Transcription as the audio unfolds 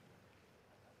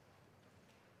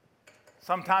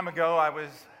Some time ago, I was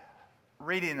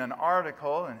reading an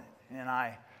article, and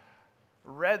I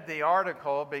read the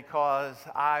article because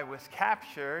I was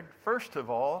captured, first of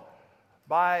all,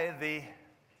 by the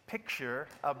picture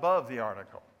above the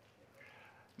article.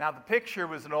 Now, the picture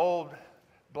was an old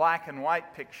black and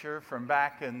white picture from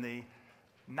back in the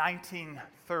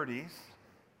 1930s,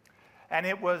 and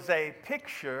it was a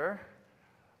picture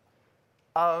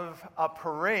of a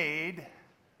parade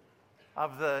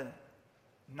of the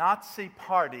Nazi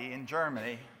Party in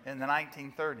Germany in the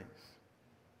 1930s.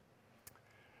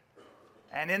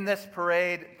 And in this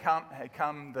parade had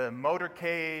come the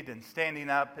motorcade, and standing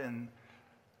up in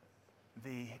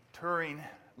the touring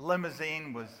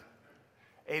limousine was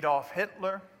Adolf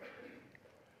Hitler.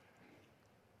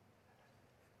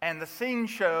 And the scene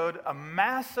showed a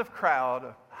massive crowd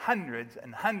of hundreds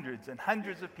and hundreds and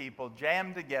hundreds of people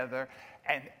jammed together,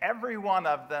 and every one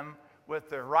of them with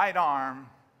their right arm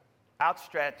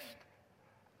outstretched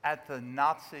at the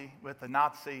Nazi, with the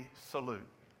Nazi salute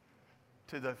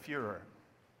to the Fuhrer.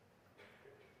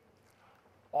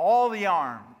 All the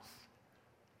arms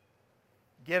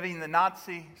giving the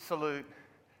Nazi salute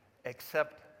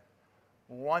except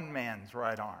one man's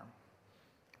right arm.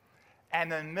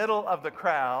 And in the middle of the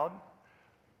crowd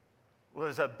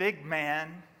was a big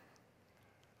man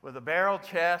with a barrel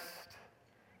chest,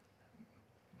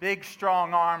 big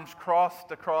strong arms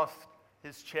crossed across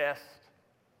his chest.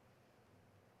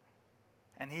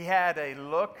 And he had a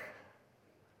look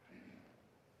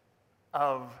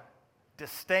of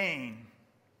disdain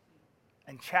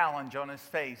and challenge on his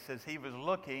face as he was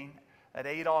looking at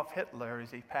Adolf Hitler as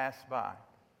he passed by.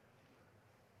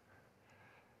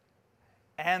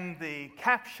 And the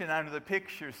caption under the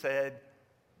picture said,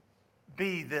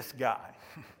 "Be this guy."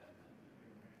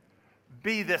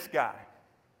 Be this guy.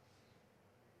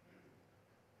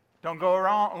 Don't go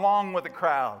along with the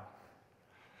crowd.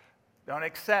 Don't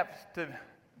accept to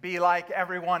be like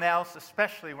everyone else,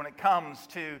 especially when it comes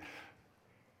to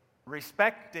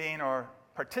respecting or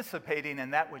participating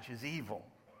in that which is evil.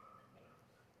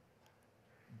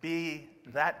 Be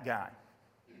that guy,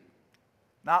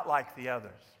 not like the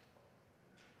others.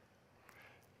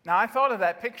 Now, I thought of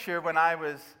that picture when I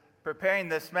was preparing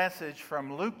this message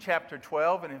from Luke chapter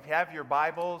 12, and if you have your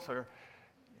Bibles or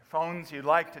your phones, you'd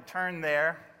like to turn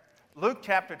there. Luke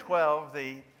chapter 12,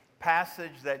 the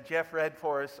passage that Jeff read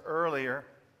for us earlier.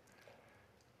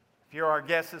 If you're our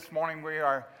guest this morning, we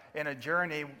are in a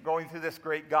journey going through this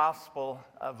great gospel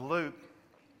of Luke,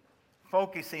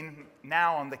 focusing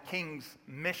now on the king's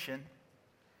mission.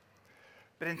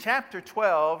 But in chapter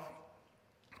 12,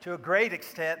 to a great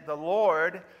extent, the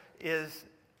Lord is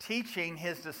teaching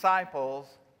his disciples,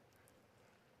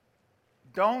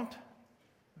 don't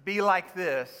be like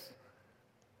this,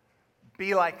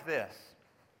 be like this.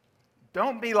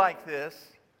 Don't be like this,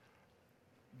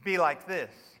 be like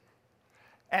this.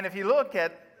 And if you look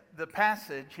at the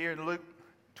passage here in Luke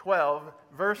 12,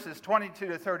 verses 22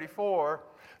 to 34,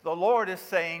 the Lord is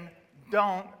saying,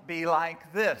 don't be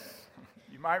like this.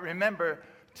 You might remember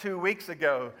 2 weeks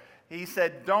ago, he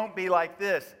said, don't be like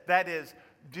this. That is,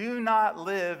 do not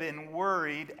live in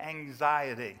worried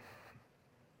anxiety.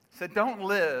 He said, don't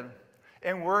live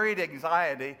in worried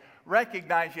anxiety.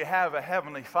 Recognize you have a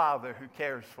heavenly Father who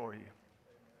cares for you.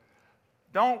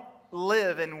 Don't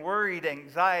live in worried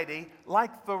anxiety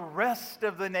like the rest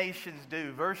of the nations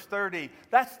do. Verse 30,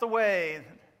 that's the way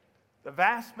the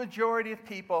vast majority of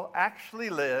people actually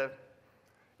live,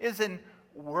 is in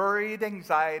worried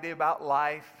anxiety about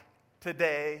life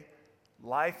today,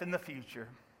 life in the future.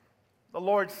 The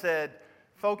Lord said,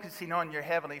 focusing on your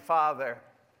heavenly Father,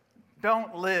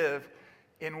 don't live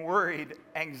in worried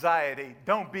anxiety.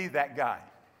 Don't be that guy.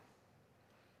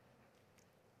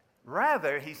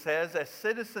 Rather, he says, as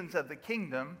citizens of the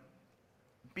kingdom,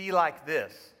 be like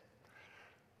this.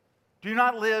 Do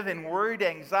not live in worried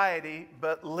anxiety,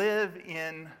 but live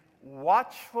in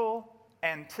watchful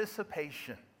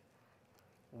anticipation.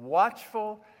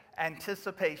 Watchful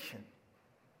anticipation.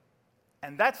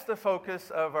 And that's the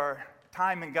focus of our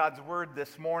time in God's Word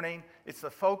this morning. It's the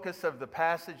focus of the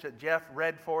passage that Jeff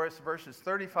read for us, verses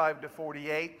 35 to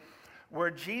 48, where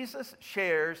Jesus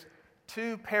shares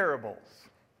two parables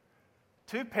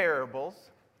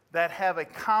that have a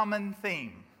common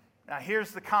theme. Now,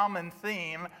 here's the common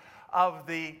theme of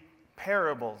the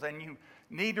parables. And you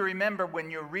need to remember, when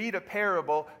you read a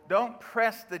parable, don't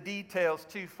press the details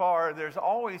too far. There's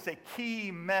always a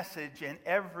key message in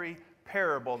every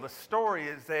parable. The story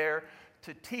is there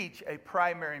to teach a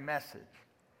primary message.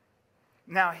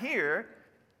 Now, here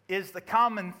is the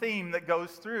common theme that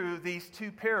goes through these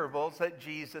two parables that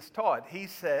Jesus taught. He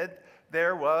said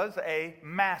there was a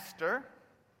master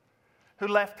who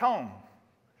left home.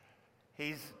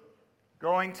 He's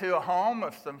going to a home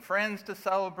of some friends to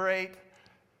celebrate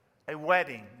a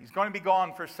wedding. He's going to be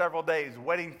gone for several days.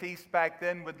 Wedding feasts back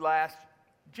then would last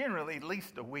generally at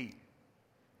least a week.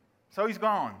 So he's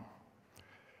gone.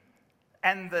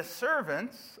 And the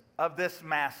servants of this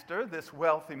master, this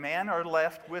wealthy man, are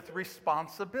left with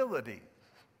responsibilities.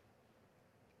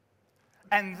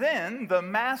 And then the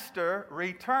master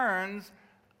returns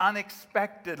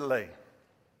unexpectedly.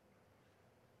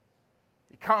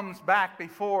 He comes back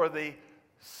before the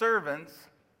servants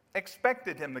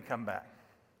expected him to come back.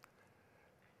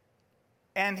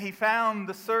 And he found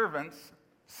the servants,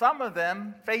 some of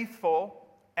them faithful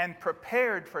and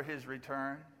prepared for his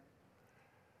return,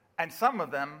 and some of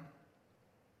them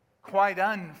quite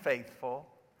unfaithful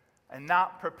and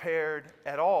not prepared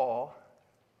at all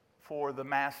for the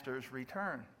master's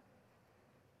return.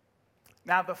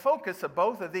 Now, the focus of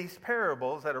both of these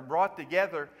parables that are brought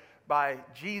together by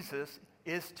Jesus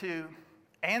is to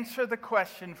answer the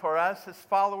question for us as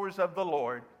followers of the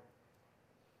Lord: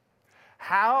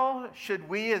 how should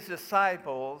we as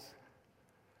disciples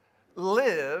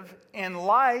live in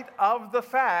light of the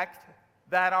fact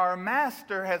that our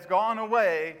master has gone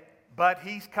away, but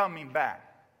he's coming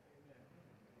back?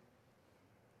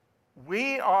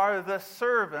 We are the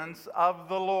servants of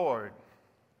the Lord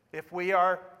if we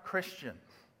are Christians.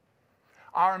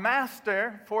 Our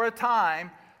master, for a time,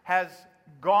 has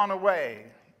gone away.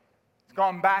 He's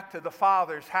gone back to the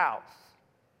Father's house.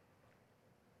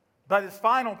 But his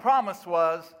final promise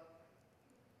was,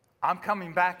 I'm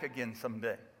coming back again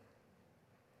someday.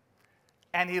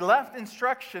 And he left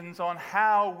instructions on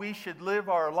how we should live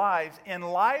our lives in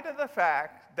light of the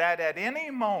fact that at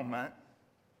any moment,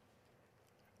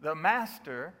 the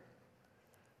master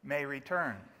may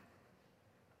return.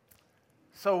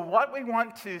 So what we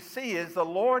want to see is the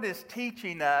Lord is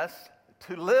teaching us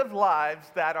to live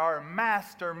lives that are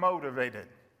master motivated.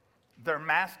 They're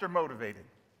master motivated.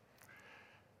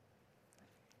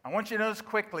 I want you to notice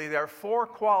quickly there are 4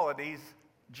 qualities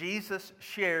Jesus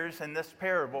shares in this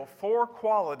parable, 4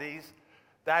 qualities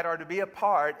that are to be a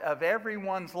part of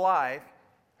everyone's life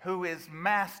who is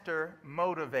master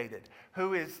motivated,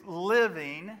 who is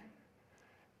living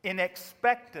in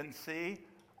expectancy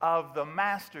of the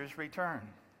master's return.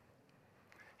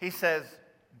 He says,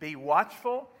 be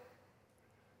watchful,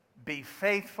 be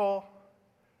faithful,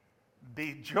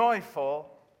 be joyful,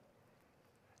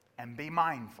 and be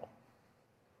mindful.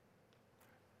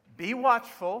 Be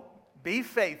watchful, be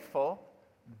faithful,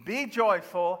 be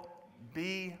joyful,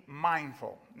 be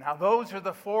mindful. Now, those are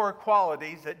the 4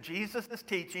 qualities that Jesus is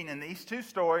teaching in these 2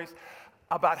 stories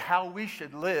about how we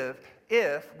should live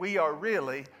if we are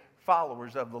really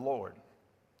followers of the Lord.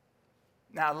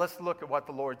 Now, let's look at what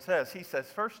the Lord says. He says,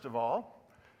 first of all,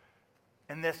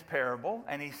 in this parable,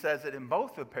 and he says it in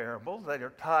both the parables that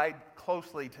are tied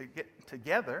closely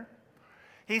together,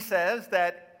 he says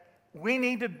that we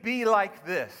need to be like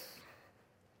this.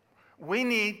 We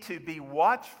need to be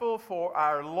watchful for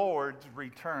our Lord's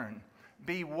return.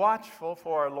 Be watchful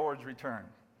for our Lord's return.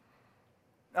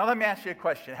 Now let me ask you a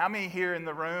question. How many here in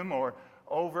the room or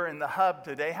over in the hub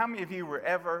today, how many of you were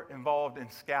ever involved in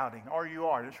scouting? Or you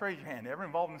are? Just raise your hand. Ever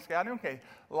involved in scouting? Okay,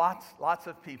 lots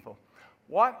of people.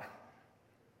 What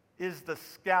is the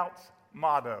Scouts'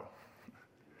 motto?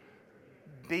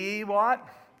 Be what?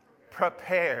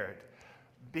 Prepared.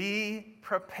 Be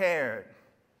prepared.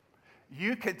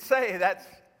 You could say that's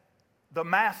the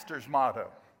master's motto.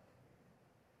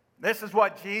 This is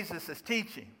what Jesus is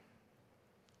teaching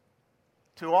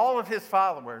to all of his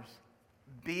followers.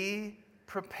 Be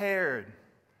prepared.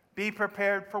 Be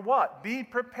prepared for what? Be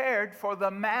prepared for the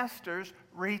master's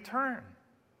return.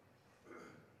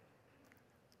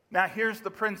 Now here's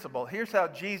the principle. Here's how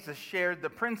Jesus shared the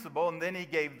principle, and then he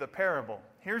gave the parable.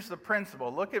 Here's the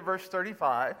principle. Look at verse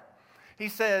 35. He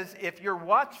says, if you're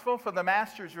watchful for the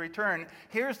master's return,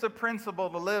 here's the principle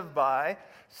to live by.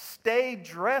 Stay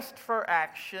dressed for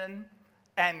action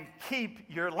and keep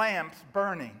your lamps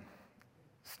burning.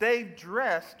 Stay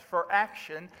dressed for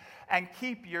action and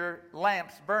keep your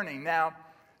lamps burning. Now,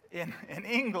 in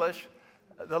English,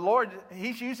 the Lord,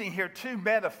 he's using here 2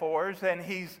 metaphors, and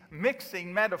he's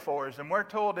mixing metaphors. And we're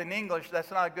told in English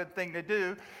that's not a good thing to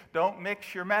do. Don't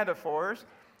mix your metaphors.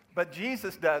 But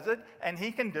Jesus does it, and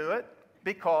he can do it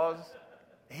because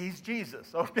he's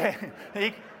Jesus, okay?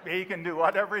 He can do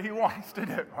whatever he wants to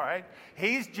do, all right?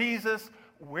 He's Jesus,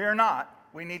 we're not.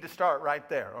 We need to start right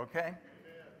there, okay? Amen.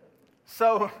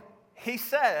 So he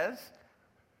says,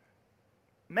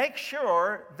 make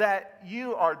sure that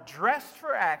you are dressed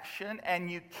for action and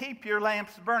you keep your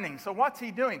lamps burning. So what's he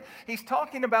doing? He's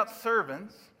talking about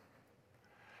servants,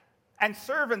 and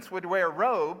servants would wear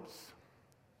robes.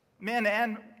 men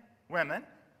and women.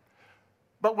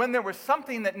 But when there was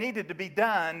something that needed to be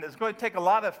done, that's going to take a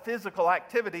lot of physical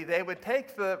activity, they would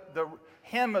take the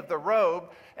hem of the robe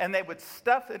and they would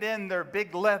stuff it in their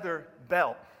big leather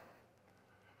belt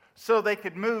so they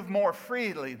could move more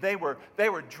freely. They were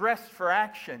dressed for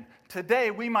action.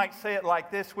 Today, we might say it like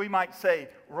this. We might say,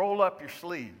 roll up your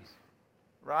sleeves,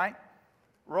 right?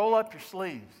 Roll up your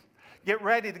sleeves. Get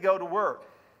ready to go to work.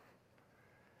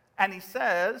 And he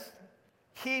says,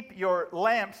 keep your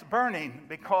lamps burning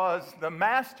because the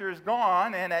master is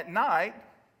gone, and at night,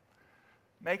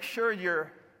 make sure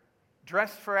you're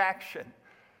dressed for action,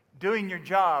 doing your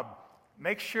job.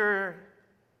 Make sure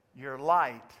your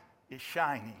light is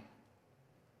shining.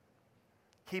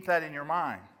 Keep that in your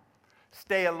mind.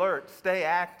 Stay alert, stay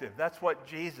active. That's what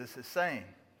Jesus is saying.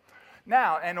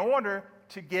 Now, in order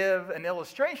to give an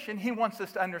illustration, he wants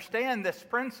us to understand this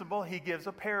principle. He gives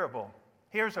a parable.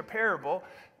 Here's a parable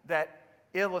that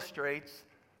illustrates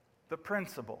the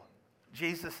principle.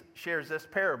 Jesus shares this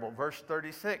parable, verse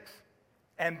 36.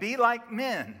 And be like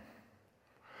men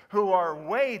who are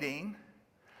waiting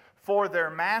for their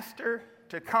master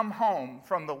to come home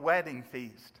from the wedding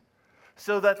feast,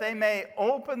 so that they may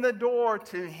open the door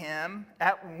to him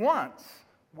at once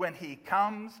when he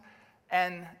comes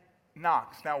and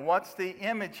knocks. Now, what's the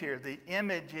image here? The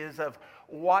image is of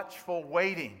watchful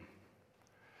waiting.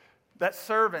 That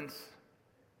servants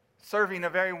serving a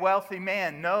very wealthy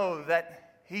man know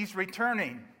that he's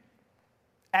returning,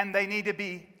 and they need to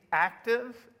be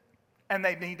active, and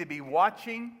they need to be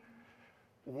watching,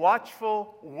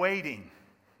 watchful waiting.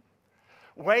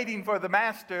 Waiting for the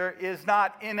master is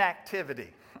not inactivity.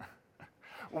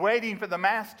 Waiting for the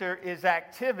master is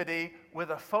activity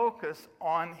with a focus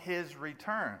on his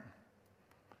return.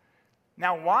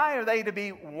 Now, why are they to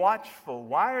be watchful?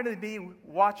 Why are they to be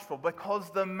watchful? Because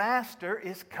the master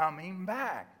is coming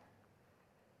back.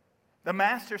 The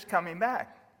master's coming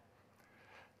back.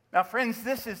 Now, friends,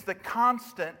 this is the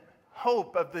constant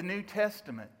hope of the New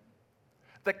Testament.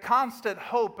 The constant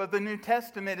hope of the New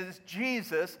Testament is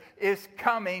Jesus is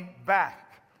coming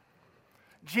back.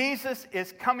 Jesus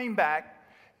is coming back.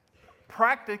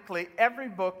 Practically every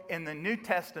book in the New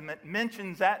Testament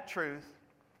mentions that truth.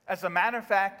 As a matter of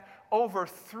fact, over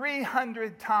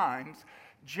 300 times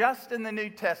just in the New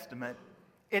Testament,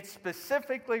 it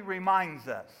specifically reminds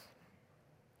us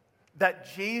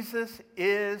that Jesus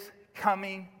is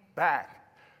coming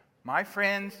back. My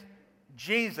friends,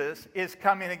 Jesus is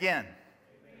coming again.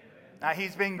 Now,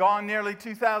 he's been gone nearly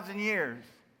 2,000 years,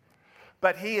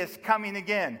 but he is coming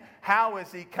again. How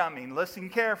is he coming? Listen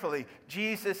carefully.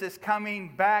 Jesus is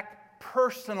coming back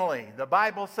personally. The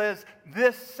Bible says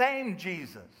this same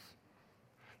Jesus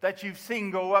that you've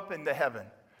seen go up into heaven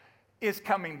is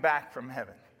coming back from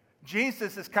heaven.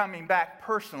 Jesus is coming back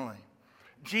personally.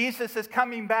 Jesus is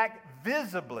coming back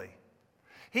visibly.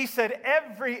 He said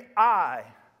every eye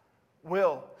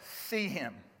will see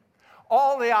him.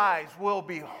 All the eyes will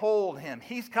behold him.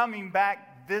 He's coming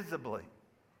back visibly.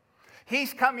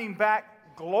 He's coming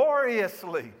back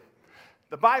gloriously.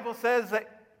 The Bible says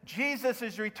that Jesus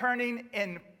is returning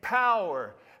in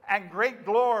power and great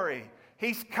glory.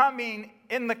 He's coming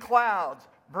in the clouds,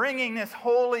 bringing his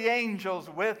holy angels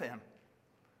with him.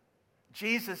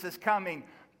 Jesus is coming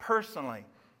personally.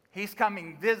 He's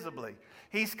coming visibly.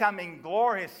 He's coming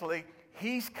gloriously.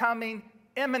 He's coming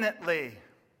imminently.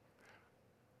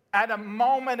 At a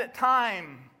moment of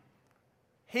time,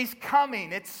 he's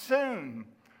coming. It's soon.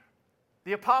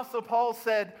 The Apostle Paul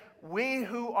said, we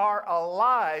who are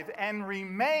alive and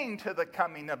remain to the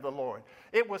coming of the Lord.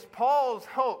 It was Paul's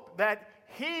hope that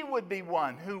he would be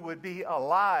one who would be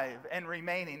alive and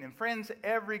remaining. And friends,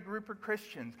 every group of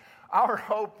Christians, our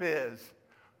hope is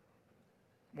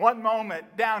one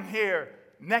moment down here,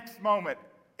 next moment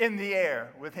in the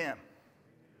air with him.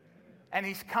 And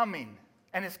he's coming.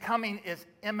 And his coming is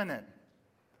imminent.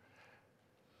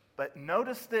 But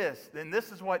notice this, and this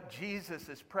is what Jesus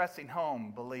is pressing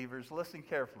home, believers. Listen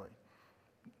carefully.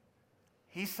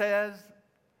 He says,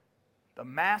 the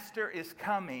master is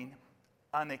coming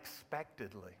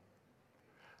unexpectedly.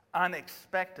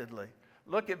 Unexpectedly.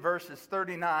 Look at verses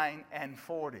 39 and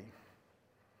 40.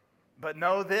 But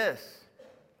know this,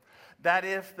 that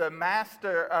if the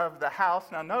master of the house,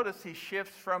 now notice he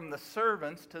shifts from the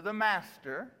servants to the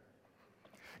master.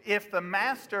 If the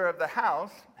master of the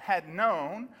house had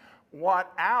known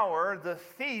what hour the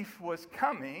thief was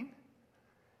coming,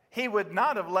 he would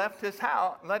not have let his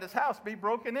house be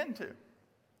broken into.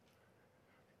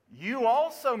 You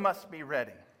also must be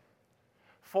ready,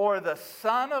 for the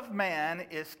Son of Man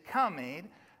is coming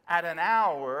at an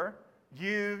hour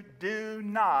you do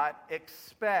not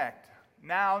expect.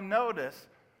 Now notice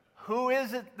Who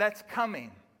is it that's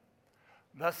coming?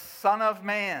 The Son of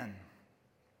Man.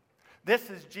 This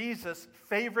is Jesus'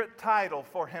 favorite title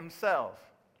for himself.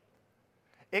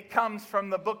 It comes from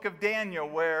the book of Daniel,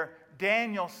 where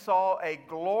Daniel saw a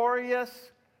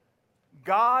glorious,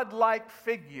 God-like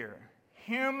figure,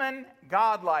 human,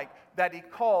 God-like, that he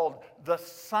called the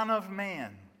Son of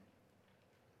Man.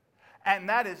 And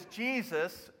that is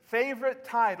Jesus' favorite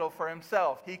title for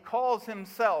himself. He calls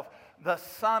himself the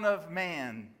Son of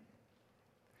Man.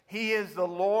 He is the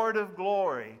Lord of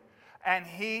glory, and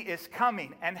he is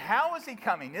coming. And how is he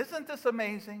coming? Isn't this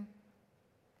amazing?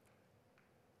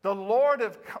 The Lord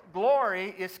of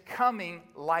glory is coming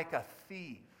like a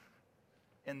thief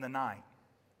in the night.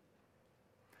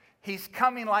 He's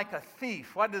coming like a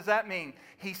thief. What does that mean?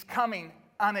 He's coming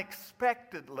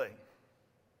unexpectedly.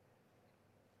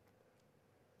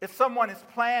 If someone is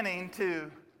planning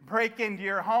to break into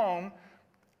your home,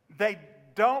 they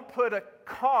don't put a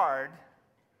card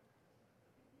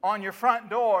on your front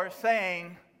door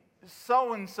saying,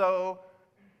 so-and-so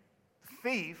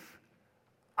thief,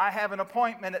 I have an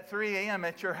appointment at 3 a.m.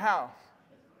 at your house.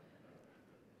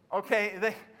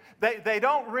 Okay, they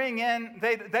don't ring in,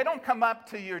 they don't come up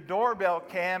to your doorbell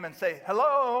cam and say,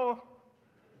 hello,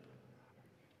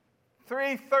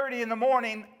 3:30 in the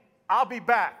morning, I'll be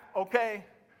back, okay?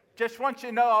 Just want you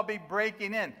to know I'll be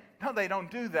breaking in. No, they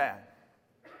don't do that.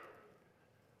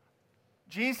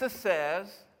 Jesus says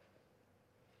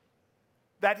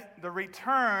that the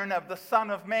return of the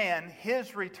Son of Man,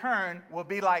 his return will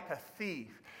be like a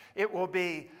thief. It will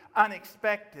be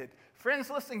unexpected. Friends,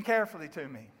 listen carefully to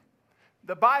me.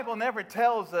 The Bible never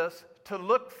tells us to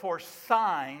look for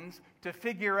signs to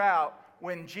figure out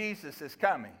when Jesus is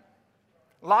coming.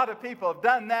 A lot of people have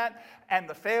done that, and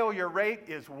the failure rate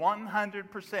is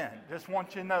 100%. Just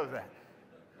want you to know that.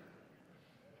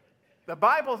 The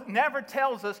Bible never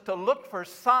tells us to look for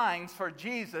signs for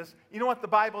Jesus. You know what the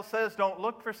Bible says? Don't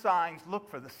look for signs, look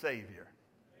for the Savior.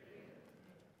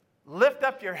 Lift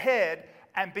up your head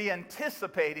and be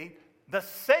anticipating the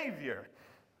Savior.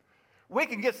 We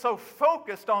can get so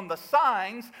focused on the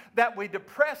signs that we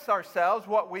depress ourselves,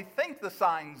 what we think the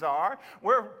signs are.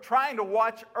 We're trying to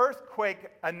watch earthquake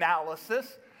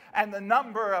analysis and the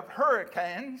number of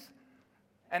hurricanes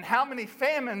and how many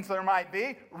famines there might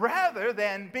be, rather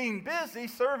than being busy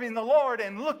serving the Lord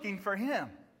and looking for Him.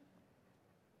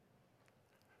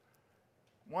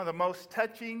 One of the most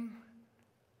touching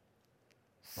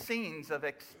scenes of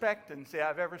expectancy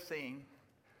I've ever seen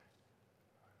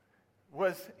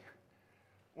was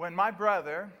when my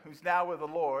brother, who's now with the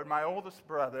Lord, my oldest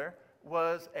brother,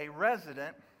 was a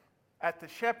resident at the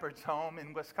Shepherd's Home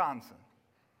in Wisconsin.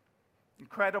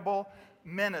 Incredible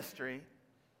ministry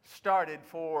started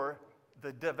for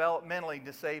the developmentally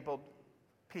disabled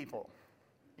people.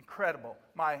 Incredible.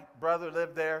 My brother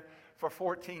lived there for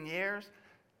 14 years.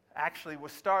 Actually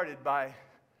was started by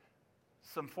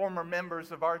some former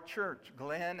members of our church,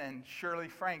 Glenn and Shirley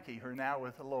Frankie, who are now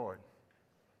with the Lord.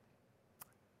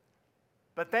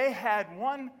 But they had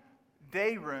one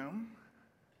day room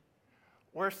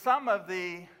where some of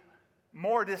the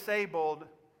more disabled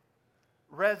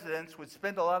residents would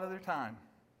spend a lot of their time.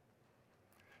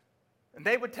 And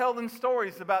they would tell them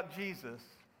stories about Jesus.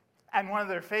 And one of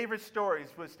their favorite stories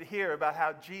was to hear about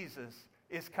how Jesus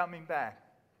is coming back.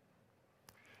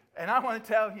 And I want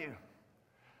to tell you,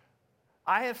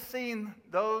 I have seen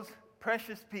those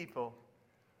precious people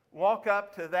walk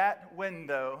up to that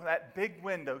window, that big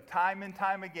window, time and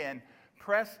time again,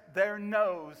 press their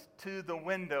nose to the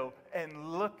window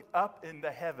and look up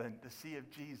into heaven to see if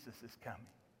Jesus is coming.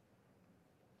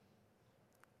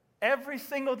 Every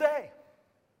single day.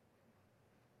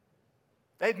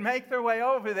 They'd make their way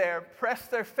over there, press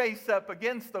their face up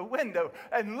against the window,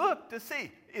 and look to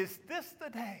see, is this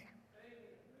the day?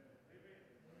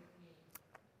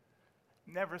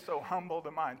 Never so humbled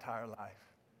in my entire life.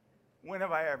 When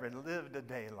have I ever lived a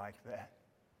day like that?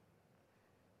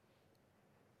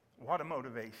 What a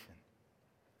motivation.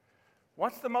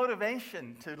 What's the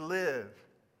motivation to live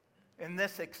in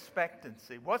this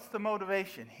expectancy? What's the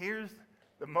motivation? Here's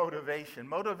the motivation.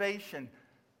 Motivation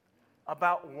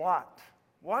about what?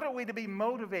 What are we to be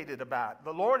motivated about?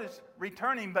 The Lord is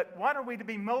returning, but what are we to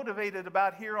be motivated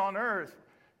about here on earth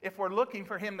if we're looking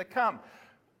for Him to come?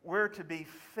 We're to be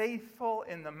faithful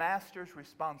in the Master's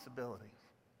responsibilities.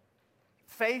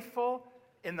 Faithful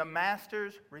in the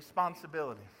Master's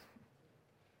responsibilities.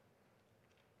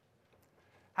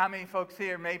 How many folks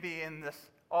here, maybe in this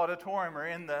auditorium or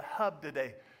in the hub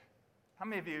today, how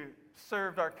many of you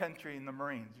served our country in the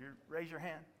Marines? You raise your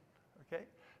hand, okay?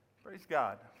 Praise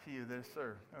God, a few that have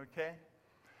served, okay?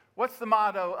 What's the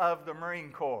motto of the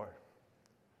Marine Corps?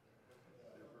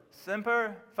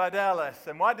 Semper fidelis.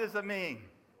 And what does it mean?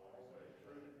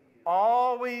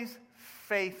 Always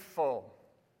faithful.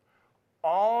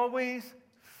 Always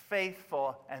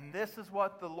faithful. And this is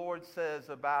what the Lord says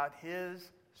about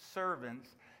his servants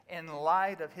in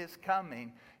light of his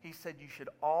coming. He said you should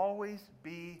always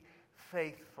be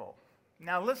faithful.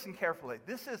 Now listen carefully.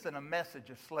 This isn't a message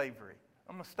of slavery.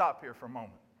 I'm going to stop here for a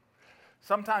moment.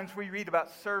 Sometimes we read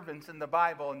about servants in the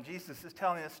Bible and Jesus is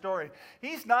telling a story.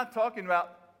 He's not talking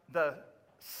about the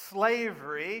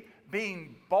slavery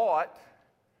being bought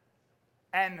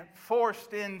and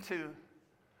forced into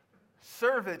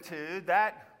servitude.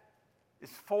 That is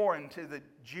foreign to the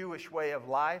Jewish way of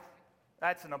life.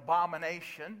 That's an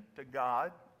abomination to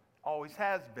God, always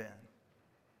has been.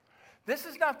 This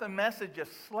is not the message of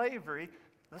slavery.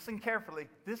 Listen carefully.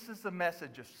 This is the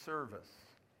message of service.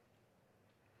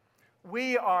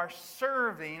 We are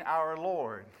serving our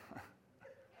Lord.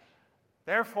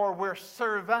 Therefore, we're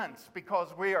servants because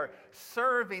we are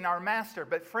serving our master.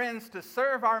 But friends, to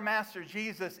serve our master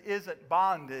Jesus isn't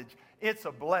bondage. It's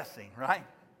a blessing, right?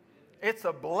 It's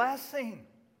a blessing.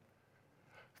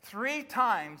 3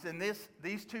 times in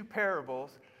these 2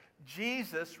 parables,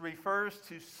 Jesus refers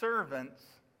to servants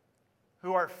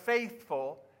who are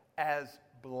faithful as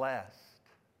blessed.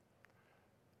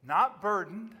 Not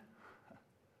burdened,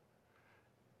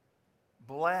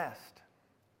 blessed.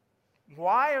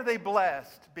 Why are they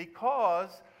blessed? Because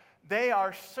they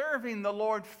are serving the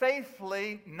Lord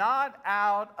faithfully, not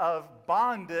out of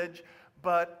bondage,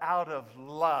 but out of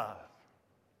love.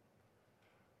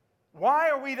 Why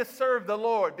are we to serve the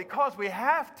Lord? Because we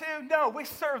have to? No, we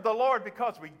serve the Lord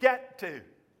because we get to.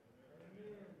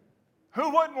 Who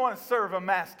wouldn't want to serve a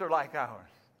master like ours?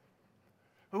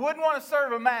 Who wouldn't want to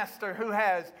serve a master who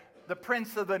has the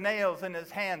prints of the nails in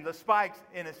his hand, the spikes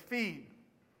in his feet,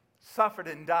 suffered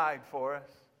and died for us?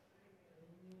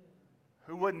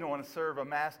 Who wouldn't want to serve a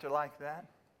master like that?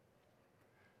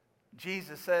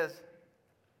 Jesus says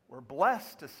we're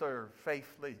blessed to serve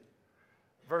faithfully.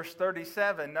 Verse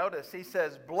 37, notice, he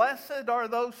says, "Blessed are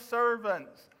those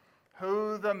servants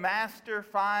who the master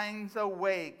finds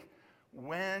awake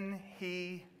when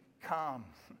he comes."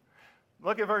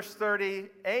 Look at verse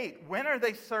 38. When are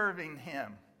they serving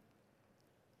him?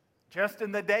 Just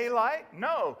in the daylight?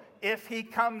 No. If he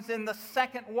comes in the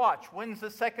second watch. When's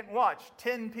the second watch?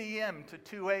 10 p.m. to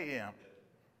 2 a.m.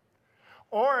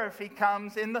 Or if he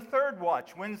comes in the third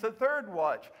watch. When's the third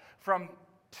watch? From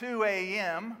 2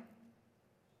 a.m.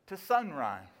 to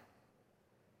sunrise.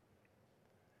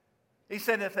 He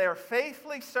said if they are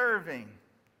faithfully serving,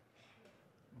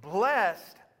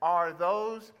 blessed are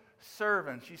those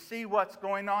servants. You see what's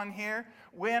going on here?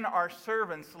 When are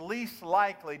servants least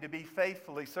likely to be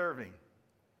faithfully serving?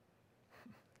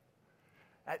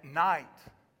 At night,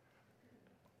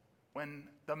 when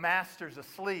the master's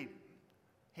asleep,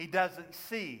 he doesn't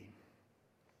see.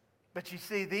 But you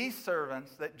see, these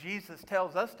servants that Jesus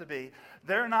tells us to be,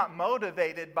 they're not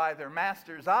motivated by their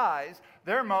master's eyes.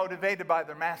 They're motivated by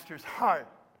their master's heart.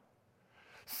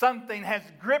 Something has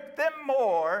gripped them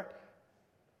more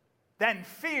than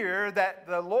fear that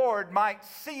the Lord might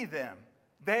see them.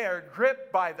 They are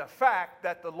gripped by the fact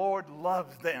that the Lord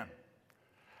loves them.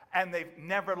 And they've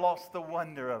never lost the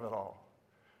wonder of it all.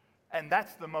 And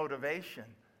that's the motivation,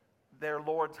 their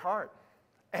Lord's heart.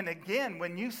 And again,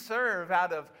 when you serve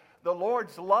out of the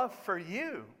Lord's love for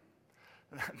you,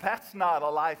 that's not a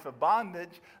life of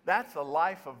bondage. That's a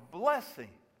life of blessing.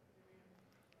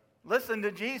 Listen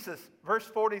to Jesus, verse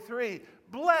 43.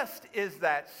 Blessed is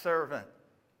that servant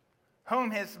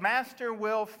whom his master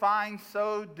will find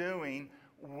so doing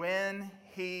when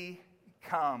he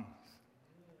comes.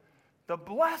 The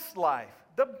blessed life,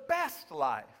 the best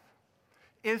life,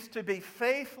 is to be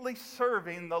faithfully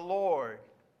serving the Lord.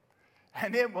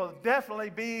 And it will definitely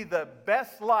be the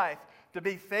best life to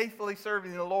be faithfully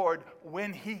serving the Lord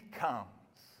when he comes.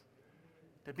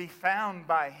 To be found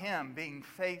by him being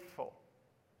faithful.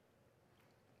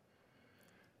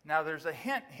 Now there's a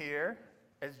hint here,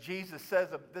 as Jesus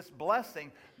says of this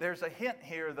blessing, there's a hint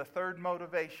here, the third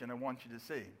motivation I want you to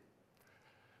see.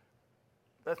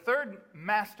 The third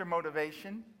master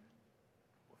motivation,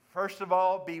 first of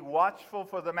all, be watchful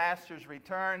for the master's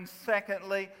return.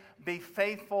 Secondly, be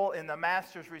faithful in the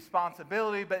master's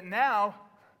responsibility. But now,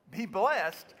 be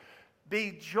blessed.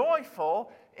 Be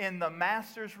joyful in the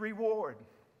master's reward.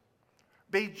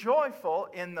 Be joyful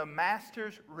in the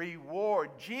master's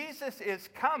reward. Jesus is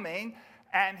coming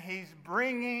and he's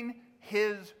bringing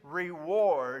his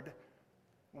reward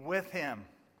with him.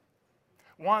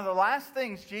 One of the last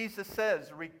things Jesus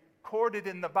says recorded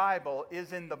in the Bible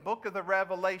is in the book of the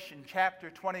Revelation, chapter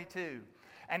 22.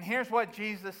 And here's what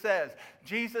Jesus says.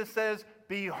 Jesus says,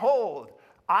 Behold,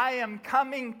 I am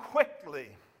coming quickly,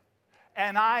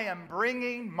 and I am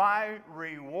bringing my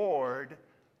reward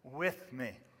with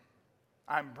me.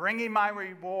 I'm bringing my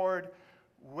reward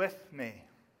with me.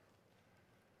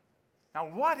 Now,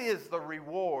 what is the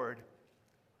reward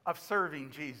of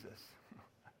serving Jesus?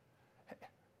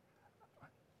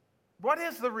 What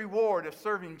is the reward of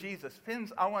serving Jesus?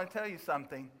 Friends, I want to tell you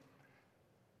something.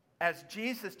 As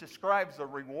Jesus describes the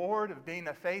reward of being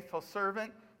a faithful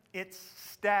servant, it's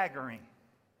staggering.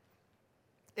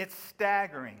 It's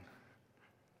staggering.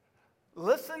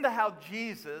 Listen to how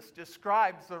Jesus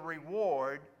describes the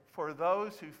reward for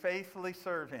those who faithfully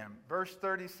serve him. Verse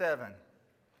 37.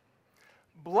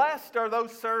 Blessed are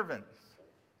those servants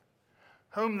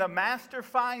whom the master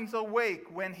finds awake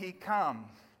when he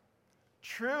comes.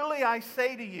 Truly I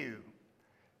say to you,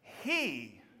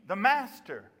 he, the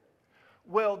master,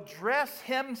 will dress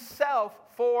himself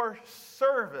for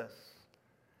service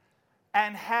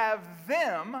and have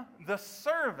them, the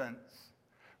servants,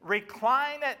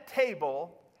 recline at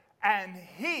table, and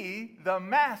he, the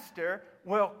master,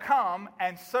 will come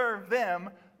and serve them,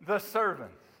 the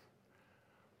servants.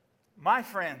 My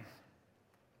friends,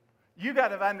 you got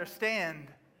to understand,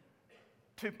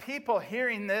 to people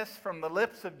hearing this from the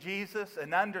lips of Jesus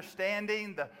and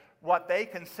understanding what they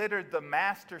considered the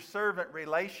master-servant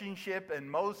relationship in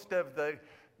most of the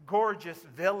gorgeous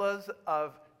villas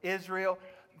of Israel,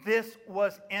 this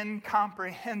was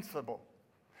incomprehensible.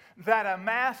 That a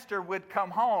master would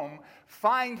come home,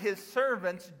 find his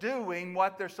servants doing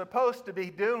what they're supposed to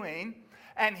be doing,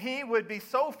 and he would be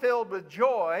so filled with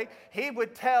joy, he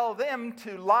would tell them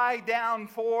to lie down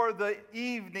for the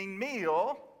evening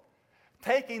meal,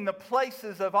 taking the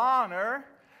places of honor,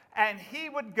 and he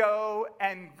would go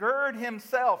and gird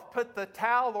himself, put the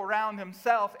towel around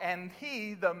himself, and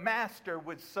he, the master,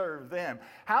 would serve them.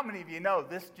 How many of you know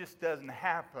this just doesn't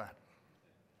happen?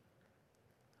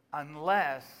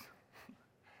 Unless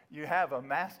you have a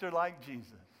master like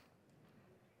Jesus.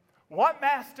 What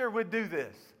master would do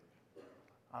this?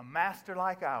 A master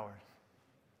like ours.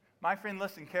 My friend,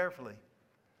 listen carefully.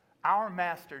 Our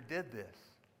master did this.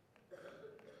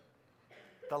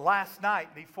 The last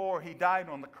night before he died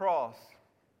on the cross,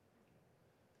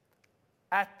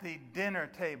 at the dinner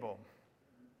table,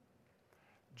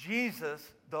 Jesus,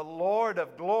 the Lord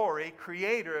of glory,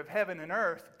 creator of heaven and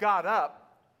earth, got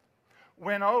up,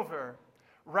 went over,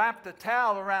 wrapped a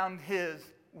towel around his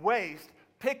waist,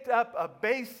 picked up a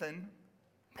basin,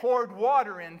 poured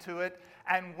water into it,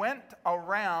 and went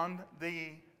around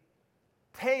the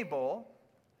table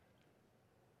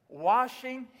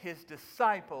washing his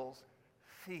disciples'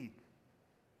 feet.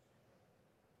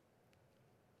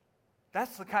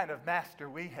 That's the kind of master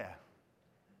we have.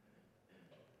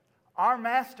 Our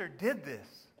master did this.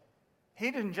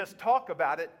 He didn't just talk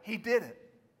about it, he did it.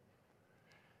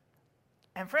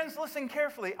 And friends, listen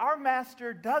carefully. Our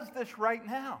master does this right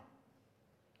now.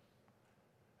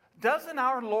 Doesn't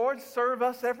our Lord serve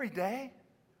us every day?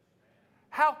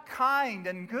 How kind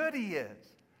and good he is.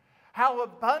 How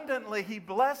abundantly he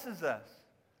blesses us.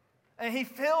 And he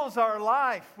fills our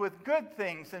life with good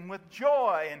things and with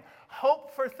joy and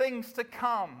hope for things to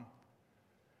come.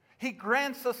 He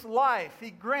grants us life.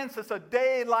 He grants us a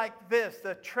day like this,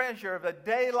 the treasure of a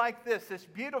day like this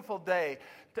beautiful day.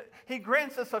 He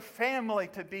grants us a family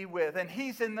to be with, and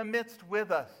he's in the midst with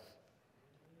us.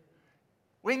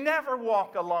 We never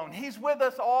walk alone. He's with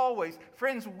us always.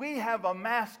 Friends, we have a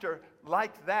master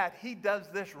like that. He does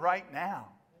this right now.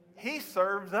 He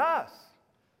serves us.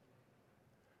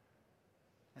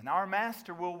 And our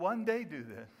master will one day do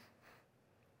this.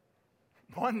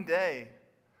 One day,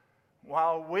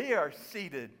 while we are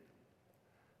seated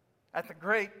at the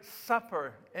great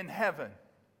supper in heaven,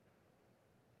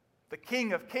 the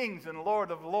King of Kings and Lord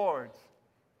of Lords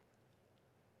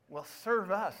will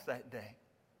serve us that day.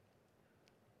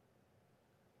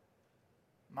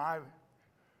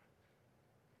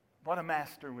 What a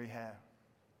master we have.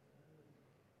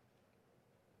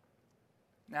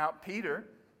 Now, Peter,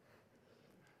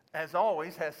 as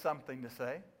always, has something to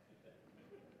say.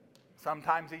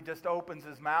 Sometimes he just opens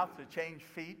his mouth to change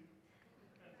feet.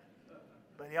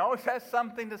 But he always has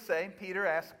something to say. Peter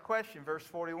asks a question, verse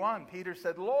 41. Peter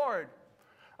said, Lord,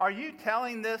 are you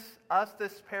telling us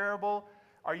this parable?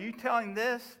 Are you telling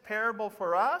this parable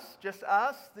for us, just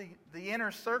us, the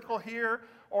inner circle here,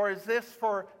 or is this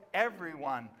for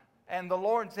everyone? And the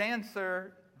Lord's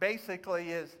answer basically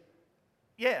is,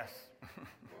 yes.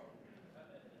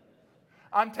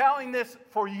 I'm telling this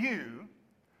for you,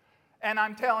 and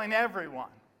I'm telling everyone.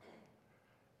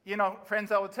 You know,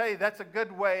 friends, I will tell you, that's a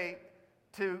good way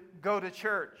to go to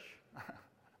church.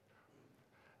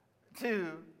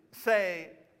 To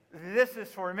say, this is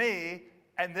for me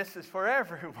and this is for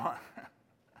everyone.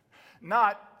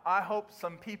 Not, I hope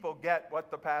some people get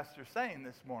what the pastor's saying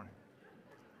this morning.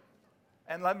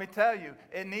 And let me tell you,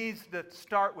 it needs to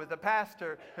start with the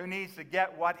pastor who needs to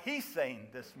get what he's saying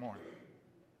this morning.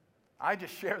 I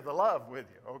just share the love with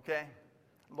you, okay?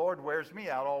 Lord wears me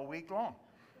out all week long.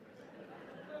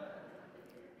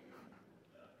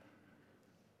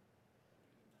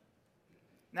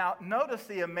 Now, notice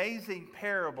the amazing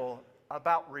parable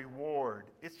about reward.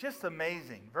 It's just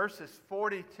amazing. Verses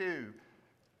 42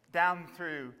 down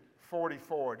through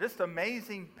 44. Just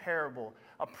amazing parable.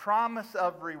 A promise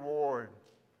of reward.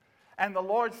 And the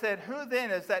Lord said, who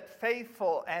then is that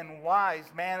faithful and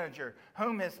wise manager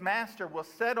whom his master will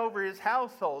set over his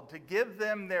household to give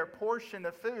them their portion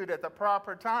of food at the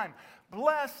proper time?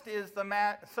 Blessed is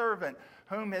the servant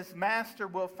whom his master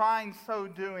will find so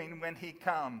doing when he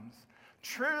comes.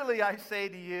 Truly I say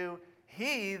to you,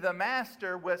 he, the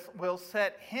master, will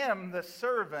set him, the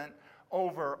servant,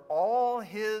 over all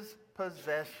his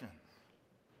possessions.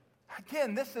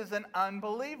 Again, this is an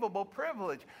unbelievable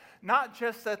privilege. Not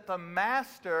just that the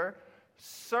master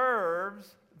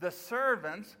serves the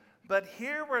servants, but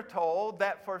here we're told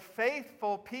that for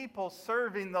faithful people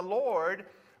serving the Lord,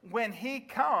 when he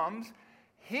comes,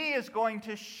 he is going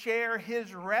to share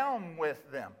his realm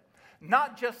with them.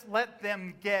 Not just let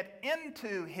them get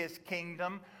into his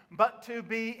kingdom, but to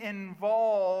be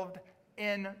involved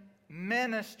in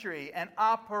ministry and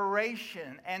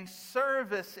operation and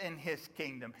service in his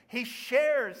kingdom. He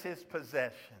shares his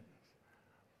possessions.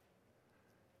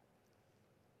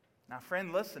 Now,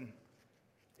 friend, listen.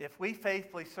 If we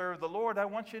faithfully serve the Lord, I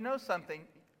want you to know something.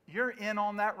 You're in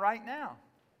on that right now.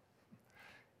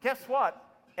 Guess what?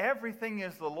 Everything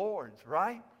is the Lord's,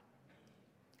 right?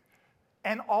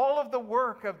 And all of the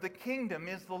work of the kingdom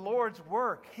is the Lord's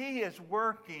work. He is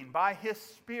working by his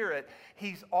Spirit.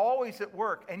 He's always at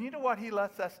work. And you know what he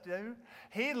lets us do?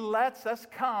 He lets us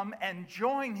come and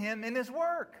join him in his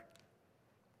work.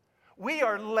 We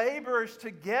are laborers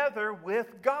together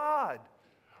with God.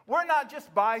 We're not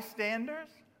just bystanders.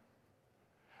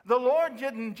 The Lord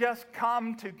didn't just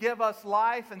come to give us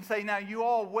life and say, now you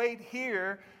all wait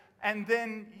here and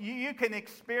then you can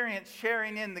experience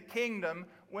sharing in the kingdom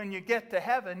when you get to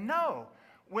heaven. No.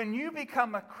 When you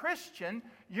become a Christian,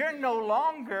 you're no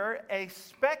longer a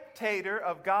spectator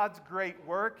of God's great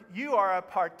work. You are a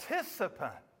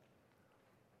participant.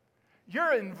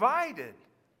 You're invited.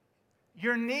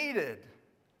 You're needed.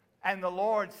 And the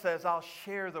Lord says, I'll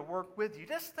share the work with you.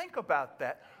 Just think about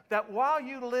that. That while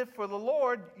you live for the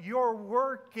Lord, you're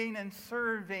working and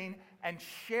serving and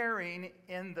sharing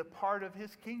in the part of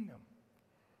his kingdom.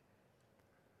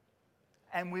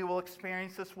 And we will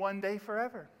experience this one day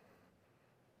forever.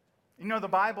 You know, the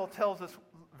Bible tells us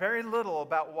very little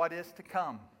about what is to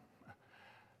come.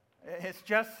 It's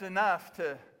just enough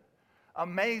to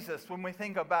amaze us when we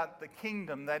think about the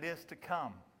kingdom that is to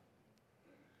come.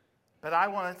 But I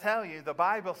want to tell you, the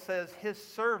Bible says his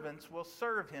servants will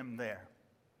serve him there.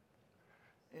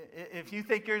 If you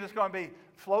think you're just going to be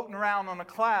floating around on a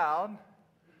cloud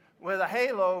with a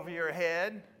halo over your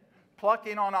head,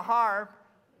 plucking on a harp,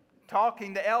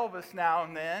 talking to Elvis now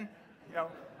and then, you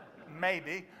know,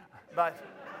 maybe, but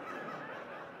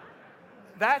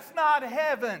that's not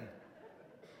heaven.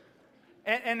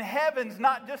 And heaven's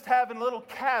not just having a little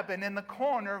cabin in the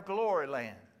corner of glory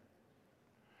land.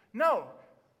 No.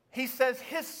 He says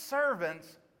his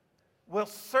servants will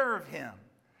serve him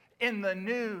in the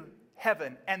new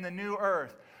heaven and the new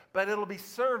earth. But it'll be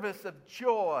service of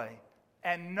joy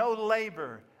and no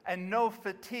labor and no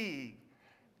fatigue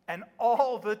and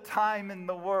all the time in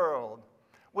the world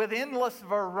with endless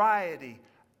variety,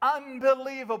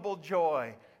 unbelievable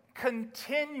joy,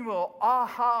 continual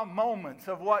aha moments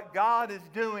of what God is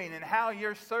doing and how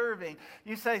you're serving.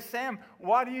 You say, Sam,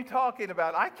 what are you talking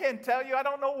about? I can't tell you. I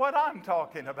don't know what I'm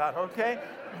talking about, okay?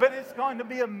 But it's going to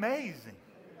be amazing.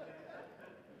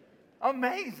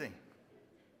 Amazing.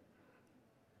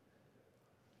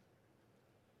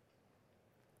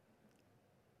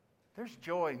 There's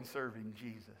joy in serving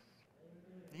Jesus.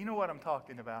 Do you know what I'm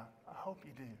talking about? I hope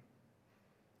you do.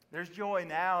 There's joy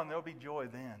now and there'll be joy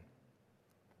then.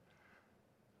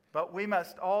 But we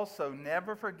must also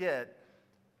never forget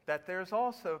that there's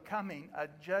also coming a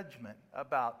judgment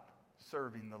about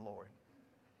serving the Lord.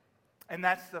 And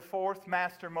that's the fourth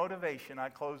master motivation. I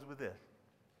close with this.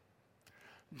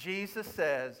 Jesus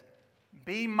says,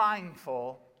 be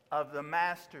mindful of the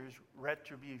master's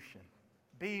retribution.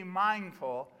 Be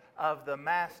mindful of the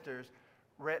master's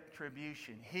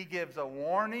retribution. He gives a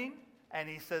warning and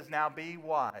he says, now be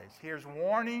wise. Here's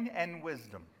warning and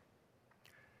wisdom.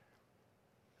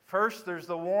 First, there's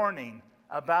the warning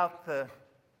about the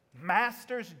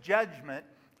master's judgment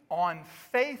on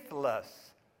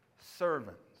faithless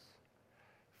servants.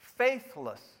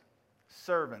 Faithless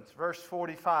servants. Verse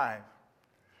 45.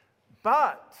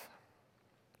 But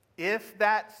if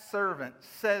that servant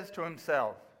says to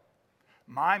himself,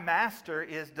 my master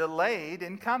is delayed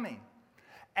in coming,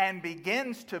 and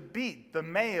begins to beat the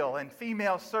male and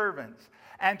female servants,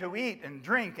 and to eat and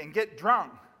drink and get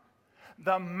drunk,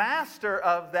 the master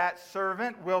of that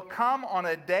servant will come on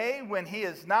a day when he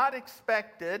is not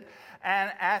expected,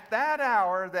 and at that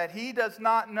hour that he does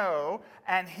not know,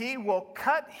 and he will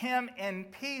cut him in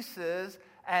pieces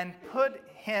and put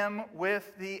him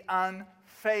with the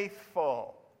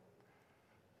unfaithful.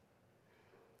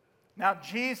 Now,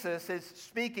 Jesus is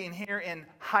speaking here in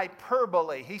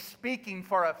hyperbole. He's speaking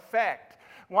for effect.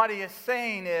 What he is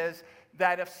saying is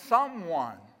that if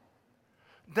someone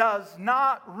does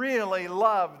not really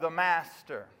love the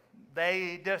master,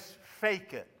 they just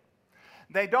fake it.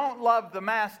 They don't love the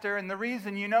master, and the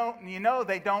reason you know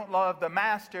they don't love the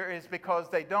master is because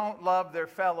they don't love their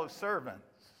fellow servants.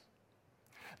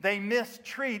 They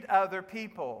mistreat other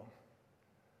people.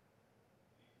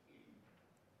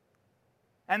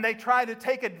 And they try to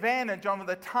take advantage of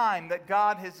the time that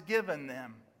God has given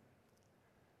them.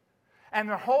 And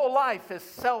their whole life is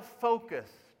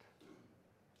self-focused.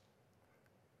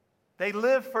 They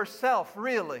live for self,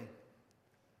 really.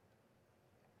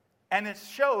 And it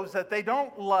shows that they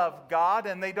don't love God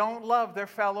and they don't love their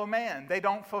fellow man. They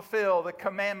don't fulfill the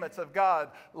commandments of God.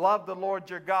 Love the Lord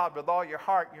your God with all your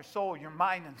heart, your soul, your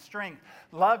mind, and strength.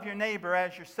 Love your neighbor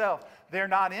as yourself. They're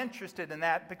not interested in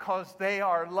that because they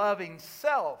are loving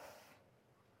self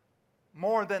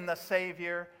more than the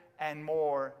Savior and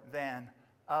more than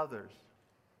others.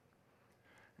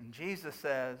 And Jesus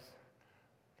says,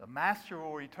 the master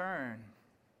will return,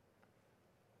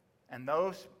 and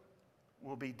those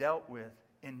will be dealt with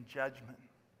in judgment.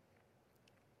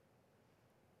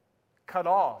 Cut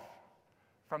off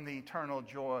from the eternal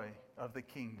joy of the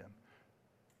kingdom.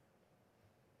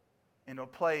 In a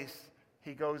place,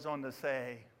 he goes on to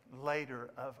say, later,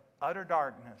 of utter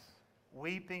darkness,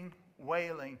 weeping,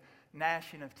 wailing,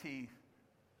 gnashing of teeth.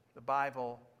 The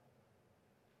Bible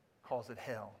calls it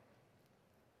hell.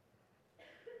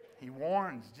 He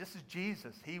warns, just as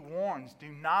Jesus, he warns, do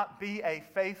not be a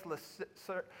faithless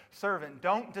servant.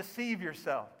 Don't deceive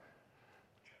yourself.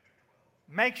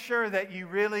 Make sure that you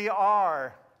really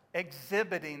are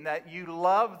exhibiting that you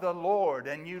love the Lord,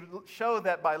 and you show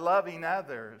that by loving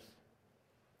others.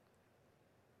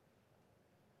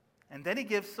 And then he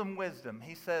gives some wisdom.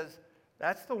 He says,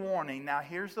 that's the warning. Now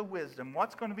here's the wisdom.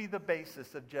 What's going to be the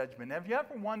basis of judgment? Have you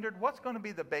ever wondered what's going to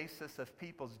be the basis of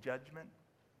people's judgment?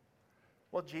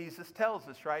 Well, Jesus tells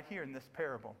us right here in this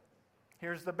parable.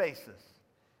 Here's the basis.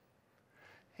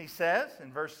 He says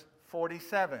in verse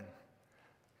 47,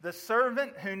 the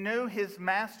servant who knew his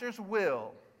master's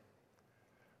will,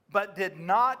 but did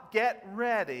not get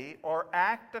ready or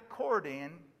act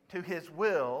according to his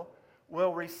will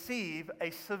receive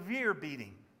a severe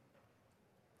beating.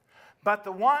 But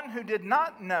the one who did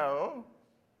not know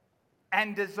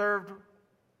and did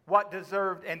what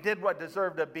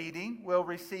deserved a beating will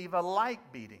receive a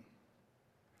like beating.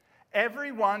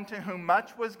 Everyone to whom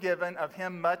much was given, of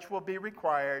him much will be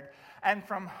required, and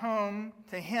from whom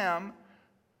to him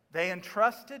they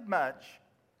entrusted much,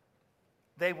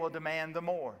 they will demand the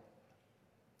more.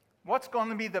 What's going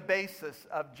to be the basis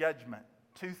of judgment?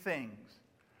 Two things: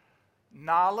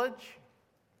 knowledge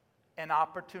and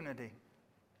opportunity.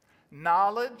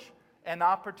 Knowledge and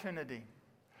opportunity.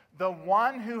 The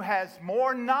one who has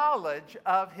more knowledge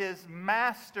of his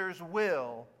master's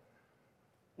will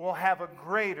have a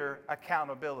greater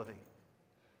accountability.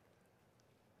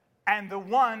 And the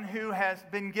one who has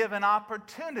been given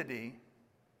opportunity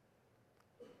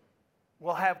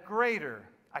will have greater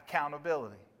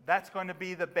accountability. That's going to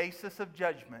be the basis of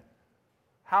judgment.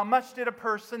 How much did a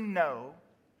person know?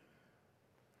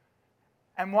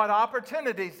 And what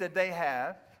opportunities did they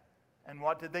have? And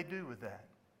what did they do with that?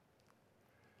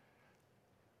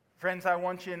 Friends, I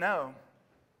want you to know,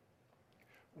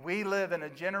 we live in a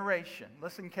generation,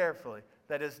 listen carefully,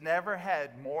 that has never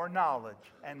had more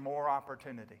knowledge and more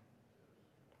opportunity.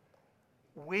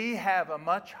 We have a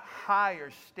much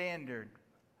higher standard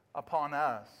upon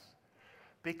us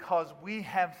because we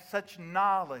have such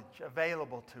knowledge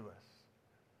available to us,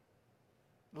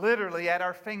 literally at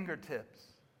our fingertips.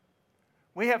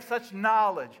 We have such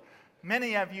knowledge.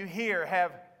 Many of you here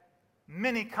have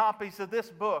many copies of this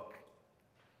book.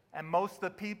 And most of the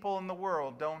people in the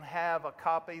world don't have a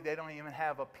copy. They don't even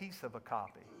have a piece of a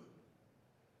copy.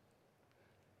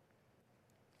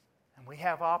 And we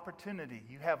have opportunity.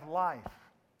 You have life.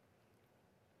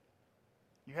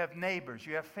 You have neighbors,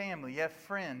 you have family, you have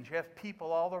friends, you have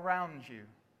people all around you.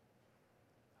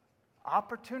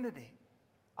 Opportunity.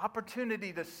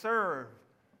 Opportunity to serve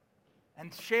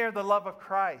and share the love of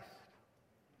Christ.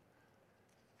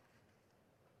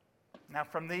 Now,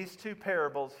 from these two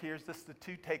parables, here's the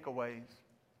two takeaways.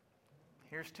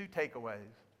 Here's two takeaways.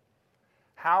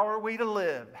 How are we to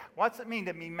live? What's it mean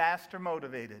to be master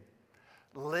motivated?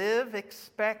 Live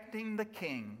expecting the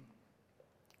King.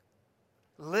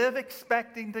 Live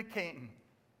expecting the King.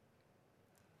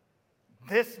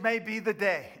 This may be the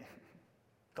day.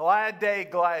 Glad day,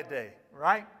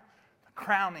 right? The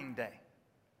crowning day.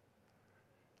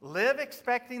 Live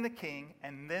expecting the King,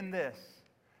 and then this.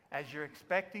 As you're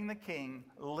expecting the King,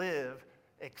 live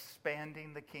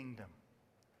expanding the kingdom.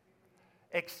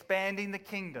 Expanding the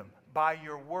kingdom by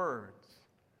your words,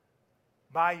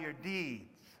 by your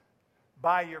deeds,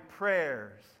 by your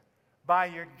prayers, by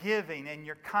your giving and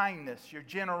your kindness, your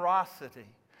generosity.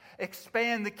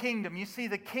 Expand the kingdom. You see,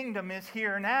 the kingdom is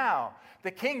here now.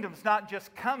 The kingdom's not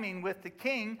just coming with the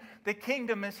King. The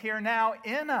kingdom is here now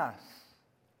in us.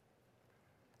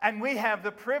 And we have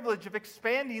the privilege of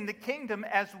expanding the kingdom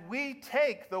as we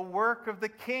take the work of the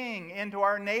King into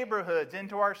our neighborhoods,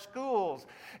 into our schools,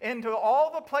 into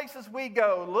all the places we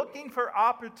go, looking for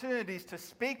opportunities to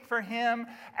speak for Him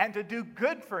and to do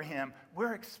good for Him.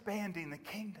 We're expanding the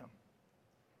kingdom.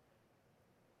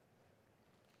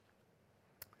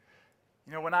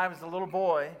 You know, when I was a little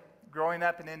boy growing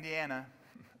up in Indiana,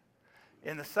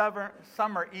 in the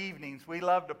summer evenings, we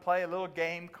loved to play a little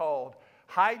game called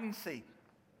hide and seek.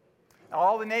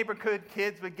 All the neighborhood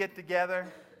kids would get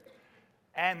together,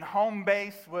 and home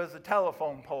base was a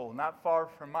telephone pole not far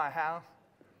from my house.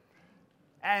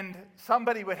 And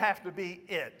somebody would have to be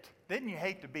it. Didn't you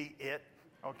hate to be it?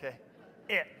 Okay,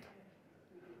 it.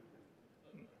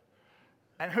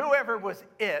 And whoever was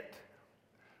it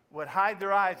would hide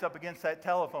their eyes up against that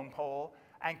telephone pole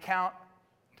and count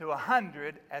to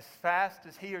 100 as fast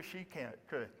as he or she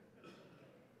could.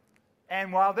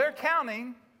 And while they're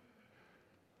counting,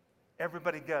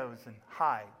 everybody goes and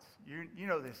hides. You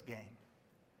know this game.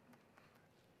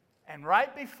 And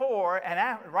right before,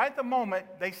 and right the moment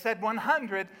they said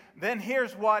 100, then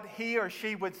here's what he or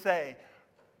she would say.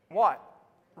 What?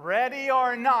 Ready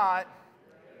or not,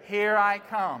 here I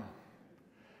come.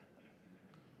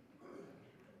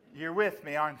 You're with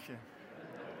me, aren't you?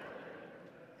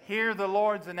 Hear the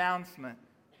Lord's announcement.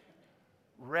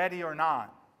 Ready or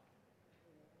not,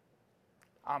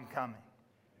 I'm coming.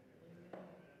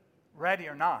 Ready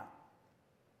or not,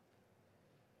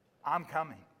 I'm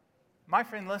coming. My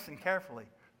friend, listen carefully.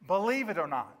 Believe it or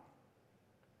not,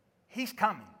 He's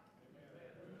coming.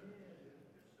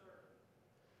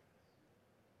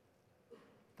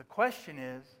 The question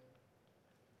is,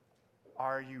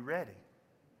 are you ready?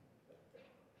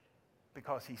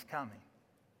 Because He's coming.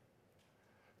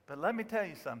 But let me tell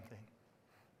you something.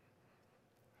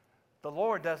 The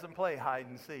Lord doesn't play hide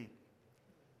and seek.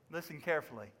 Listen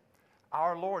carefully.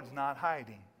 Our Lord's not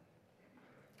hiding,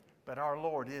 but our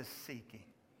Lord is seeking.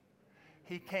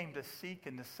 He came to seek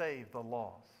and to save the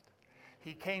lost.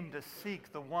 He came to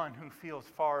seek the one who feels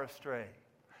far astray.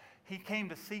 He came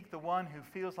to seek the one who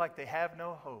feels like they have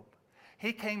no hope.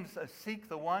 He came to seek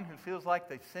the one who feels like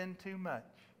they've sinned too much.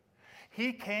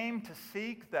 He came to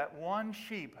seek that one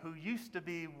sheep who used to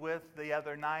be with the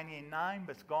other 99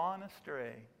 but's gone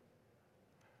astray.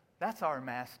 That's our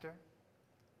master.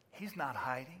 He's not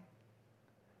hiding.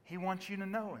 He wants you to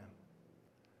know Him.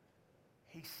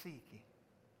 He's seeking.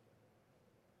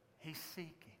 He's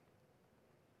seeking.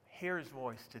 Hear His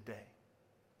voice today.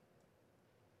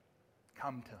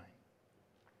 Come to Him.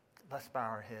 Let's bow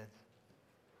our heads.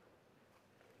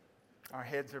 Our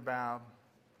heads are bowed.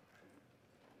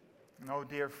 And oh,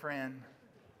 dear friend,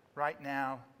 right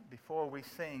now, before we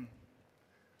sing,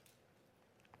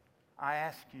 I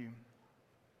ask you,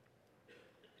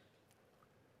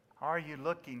 are you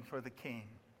looking for the King?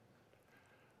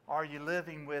 Are you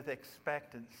living with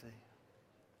expectancy?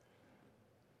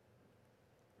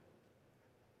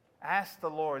 Ask the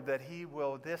Lord that He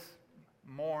will this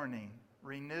morning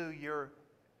renew your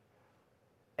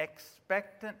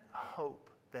expectant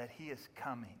hope that He is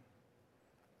coming.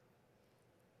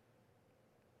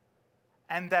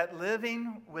 And that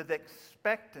living with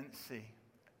expectancy,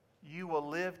 you will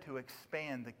live to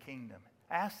expand the kingdom.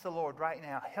 Ask the Lord right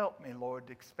now, help me, Lord,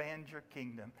 to expand your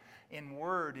kingdom in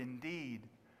word, in deed,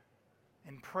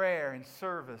 in prayer, in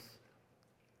service.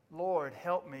 Lord,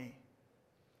 help me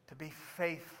to be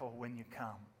faithful when you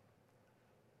come.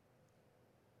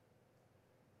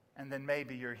 And then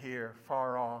maybe you're here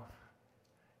far off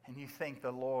and you think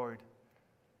the Lord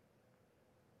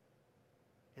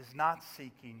is not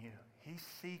seeking you. He's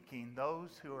seeking those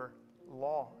who are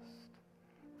lost.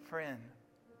 Friend,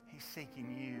 He's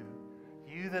seeking you.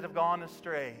 You that have gone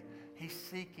astray, He's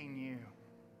seeking you.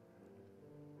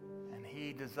 And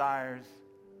He desires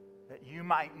that you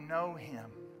might know Him,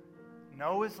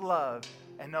 know His love,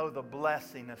 and know the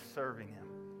blessing of serving Him.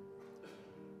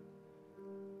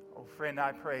 Oh, friend,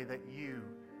 I pray that you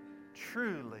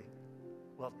truly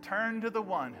will turn to the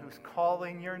one who's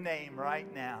calling your name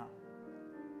right now.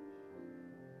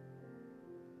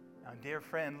 Now, dear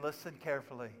friend, listen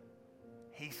carefully.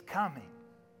 He's coming.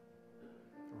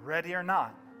 Ready or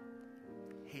not,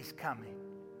 He's coming.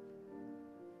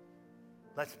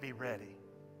 Let's be ready.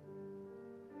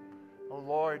 Oh,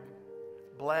 Lord,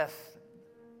 bless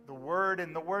the word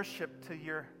and the worship to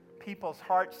your people's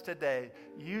hearts today.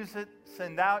 Use it,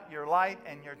 send out your light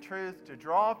and your truth to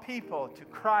draw people to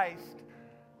Christ.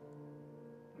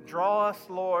 Draw us,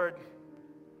 Lord,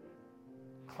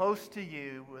 close to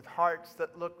you with hearts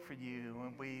that look for you,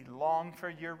 and we long for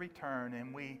your return,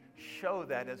 and we show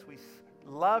that as we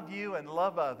love you and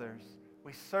love others.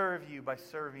 We serve you by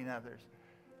serving others.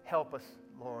 Help us,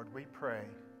 Lord, we pray.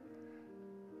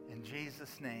 In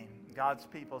Jesus' name, God's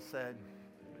people said,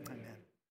 amen.